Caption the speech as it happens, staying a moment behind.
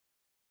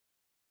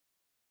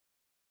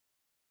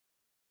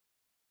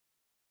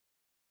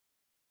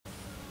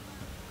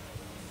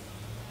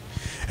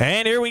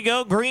And here we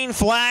go. Green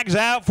flags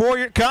out for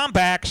your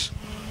compacts.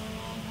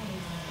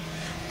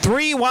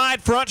 3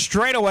 wide front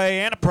straightaway,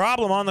 and a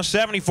problem on the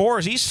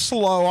 74s. He's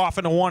slow off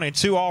into 1 and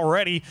 2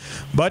 already.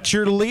 But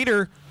your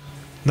leader,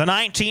 the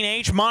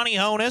 19H, Monty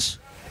Honus.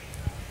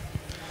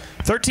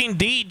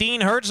 13D,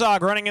 Dean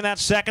Herzog running in that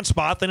second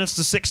spot. Then it's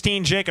the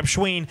 16, Jacob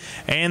Schween,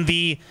 and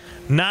the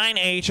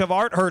 9H of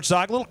Art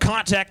Herzog. A little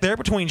contact there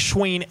between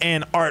Schween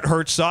and Art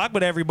Herzog,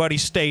 but everybody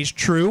stays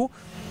true.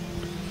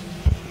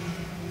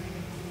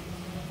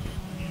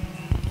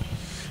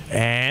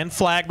 And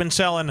flagman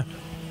telling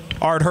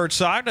Art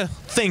Herzog to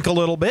think a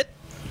little bit.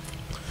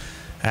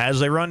 As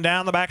they run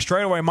down the back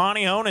straightaway,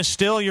 Monty Honus is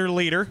still your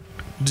leader.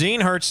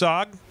 Dean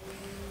Herzog,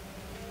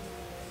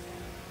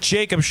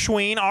 Jacob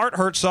Schween, Art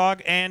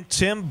Herzog, and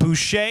Tim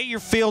Boucher.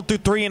 Your field through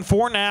 3 and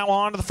 4. Now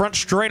on to the front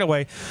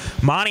straightaway.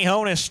 Monty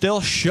Honus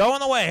still showing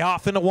the way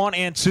off into 1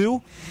 and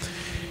 2.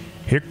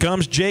 Here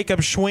comes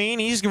Jacob Schween.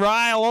 He's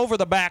right all over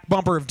the back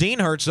bumper of Dean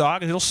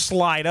Herzog. He'll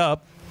slide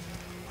up.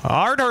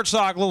 Art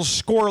Herzog a little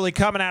squirrely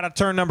coming out of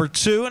turn number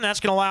 2, and that's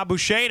going to allow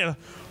Boucher to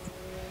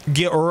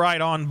get right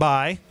on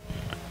by.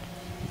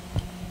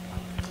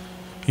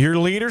 Your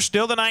leader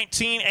still the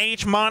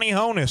 19H, Monty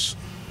Honus.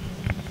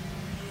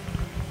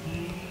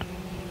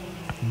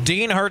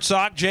 Dean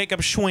Herzog,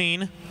 Jacob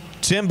Schween,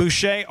 Tim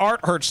Boucher,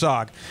 Art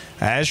Herzog.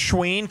 As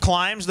Schween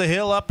climbs the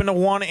hill up into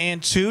 1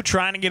 and 2,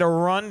 trying to get a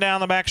run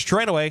down the back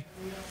straightaway.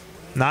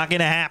 Not going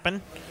to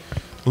happen.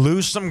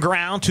 Lose some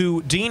ground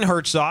to Dean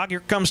Herzog.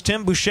 Here comes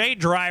Tim Boucher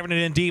driving it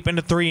in deep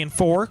into 3 and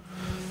 4.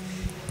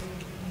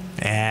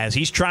 As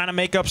he's trying to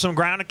make up some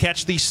ground to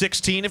catch the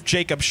 16 of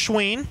Jacob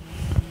Schween.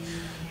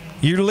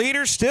 Your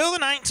leader still the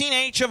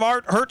 19H of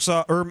Art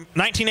Herzog, or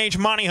 19H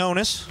Monty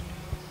Honus.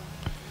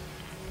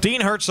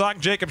 Dean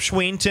Herzog, Jacob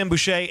Schween, Tim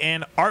Boucher,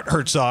 and Art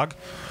Herzog.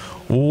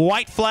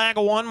 White flag,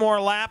 1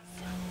 more lap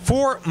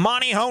for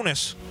Monty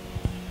Honus.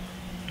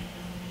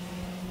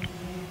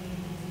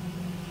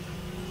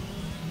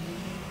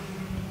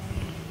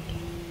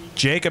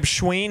 Jacob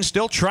Schween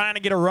still trying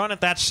to get a run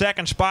at that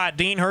second spot.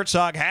 Dean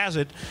Herzog has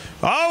it.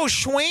 Oh,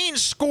 Schween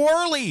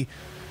squirrely.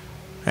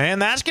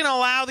 And that's going to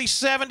allow the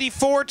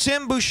 74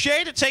 Tim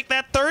Boucher to take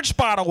that third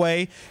spot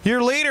away.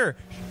 Your leader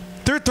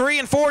through 3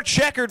 and 4,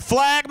 checkered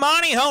flag.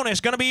 Monty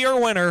Honus going to be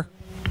your winner.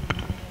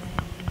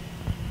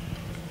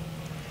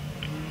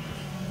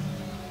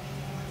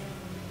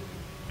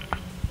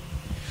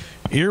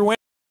 Your winner.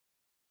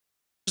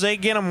 They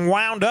get them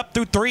wound up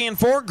through 3 and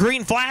 4.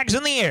 Green flags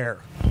in the air.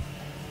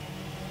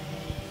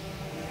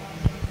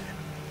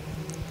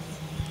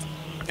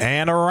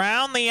 And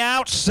around the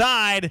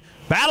outside,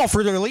 battle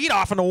for their lead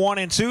off into 1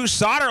 and 2.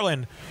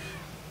 Soderlund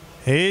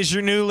is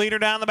your new leader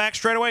down the back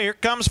straightaway. Here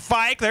comes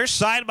Fike. They're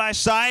side by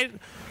side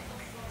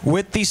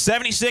with the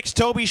 76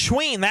 Toby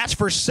Schween. That's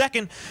for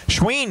second.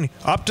 Schween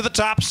up to the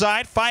top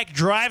side. Fike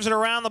drives it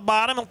around the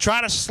bottom. He'll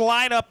try to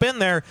slide up in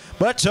there,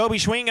 but Toby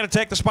Schween going to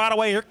take the spot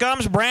away. Here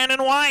comes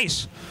Brandon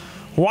Weiss.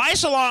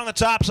 Weiss along the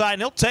top side,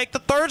 and he'll take the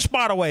third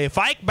spot away.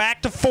 Fike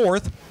back to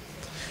 4th.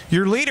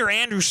 Your leader,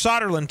 Andrew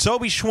Soderlund,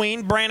 Toby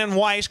Schween, Brandon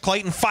Weiss,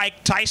 Clayton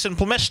Fike, Tyson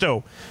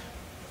Plemisto.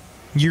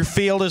 Your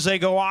field as they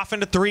go off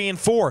into 3 and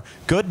 4.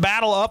 Good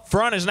battle up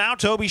front as now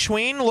Toby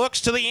Schween looks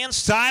to the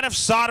inside of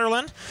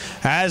Soderlund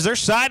as they're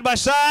side by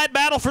side.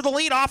 Battle for the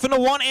lead off into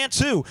 1 and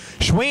 2.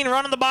 Schween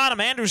running the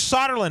bottom. Andrew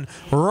Soderlund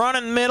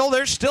running middle.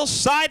 They're still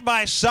side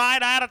by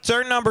side out of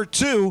turn number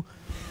 2.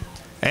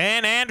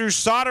 And Andrew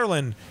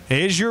Soderlund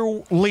is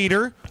your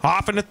leader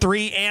off into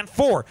 3 and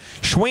 4.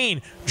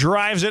 Schween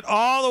drives it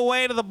all the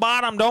way to the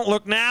bottom. Don't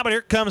look now, but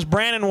here comes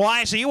Brandon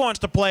Weiss. He wants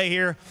to play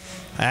here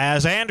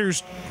as Andrew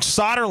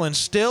Soderlund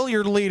still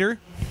your leader.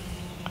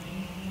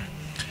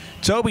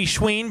 Toby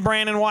Schween,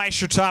 Brandon Weiss,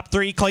 your top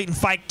 3. Clayton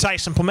Fike,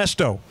 Tyson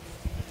Plemisto.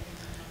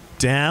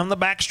 Down the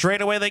back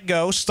straightaway they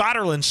go.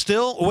 Soderlund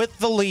still with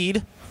the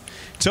lead.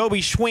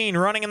 Toby Schween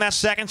running in that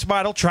second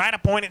spot. He'll try to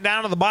point it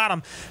down to the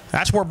bottom.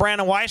 That's where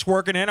Brandon Weiss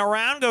working in.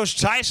 Around goes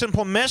Tyson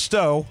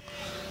Plemisto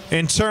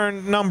in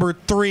turn number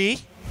 3.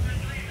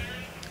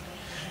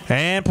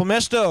 And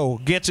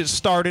Plemisto gets it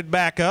started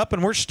back up,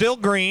 and we're still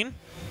green.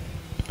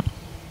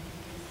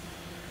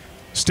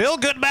 Still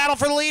good battle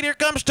for the lead. Here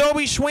comes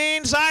Toby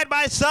Schween side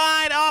by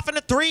side off into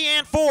 3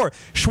 and 4.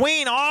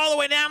 Schween all the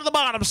way down to the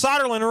bottom.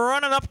 Soderlund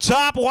running up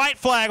top. White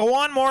flag.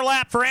 1 more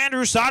lap for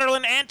Andrew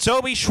Soderlund and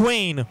Toby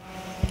Schween.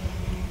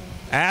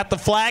 At the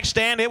flag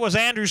stand, it was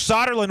Andrew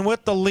Soderlund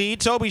with the lead.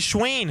 Toby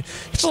Schween,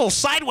 it's a little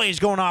sideways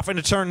going off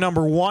into turn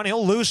number 1.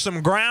 He'll lose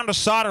some ground to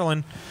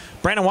Soderlund.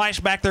 Brandon Weiss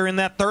back there in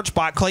that third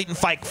spot. Clayton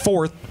Fike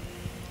 4th.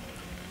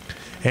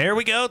 Here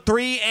we go,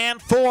 3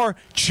 and 4.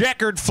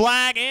 Checkered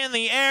flag in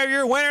the air.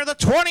 Your winner, the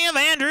 20th,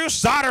 Andrew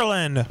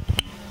Soderlund.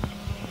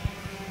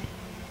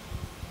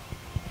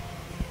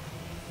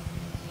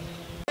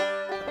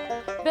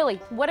 Billy,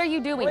 what are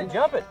you doing?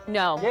 Jump it.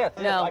 No, Yes,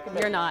 no, I can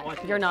make you're it.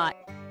 not. You're not.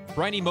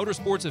 Briney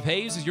Motorsports of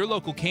Hayes is your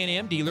local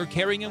Can-Am dealer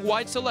carrying a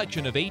wide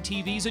selection of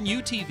ATVs and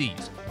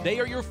UTVs. They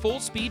are your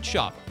full-speed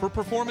shop for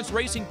performance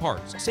racing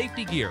parts,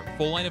 safety gear,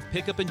 full line of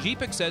pickup and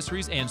Jeep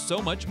accessories, and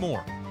so much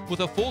more.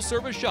 With a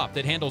full-service shop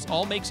that handles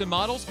all makes and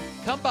models,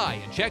 come by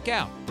and check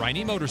out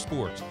Briney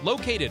Motorsports,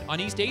 located on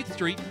East 8th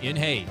Street in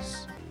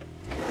Hayes.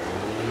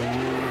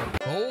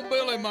 Old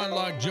Billy might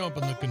like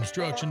jumping the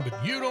construction,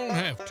 but you don't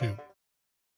have to.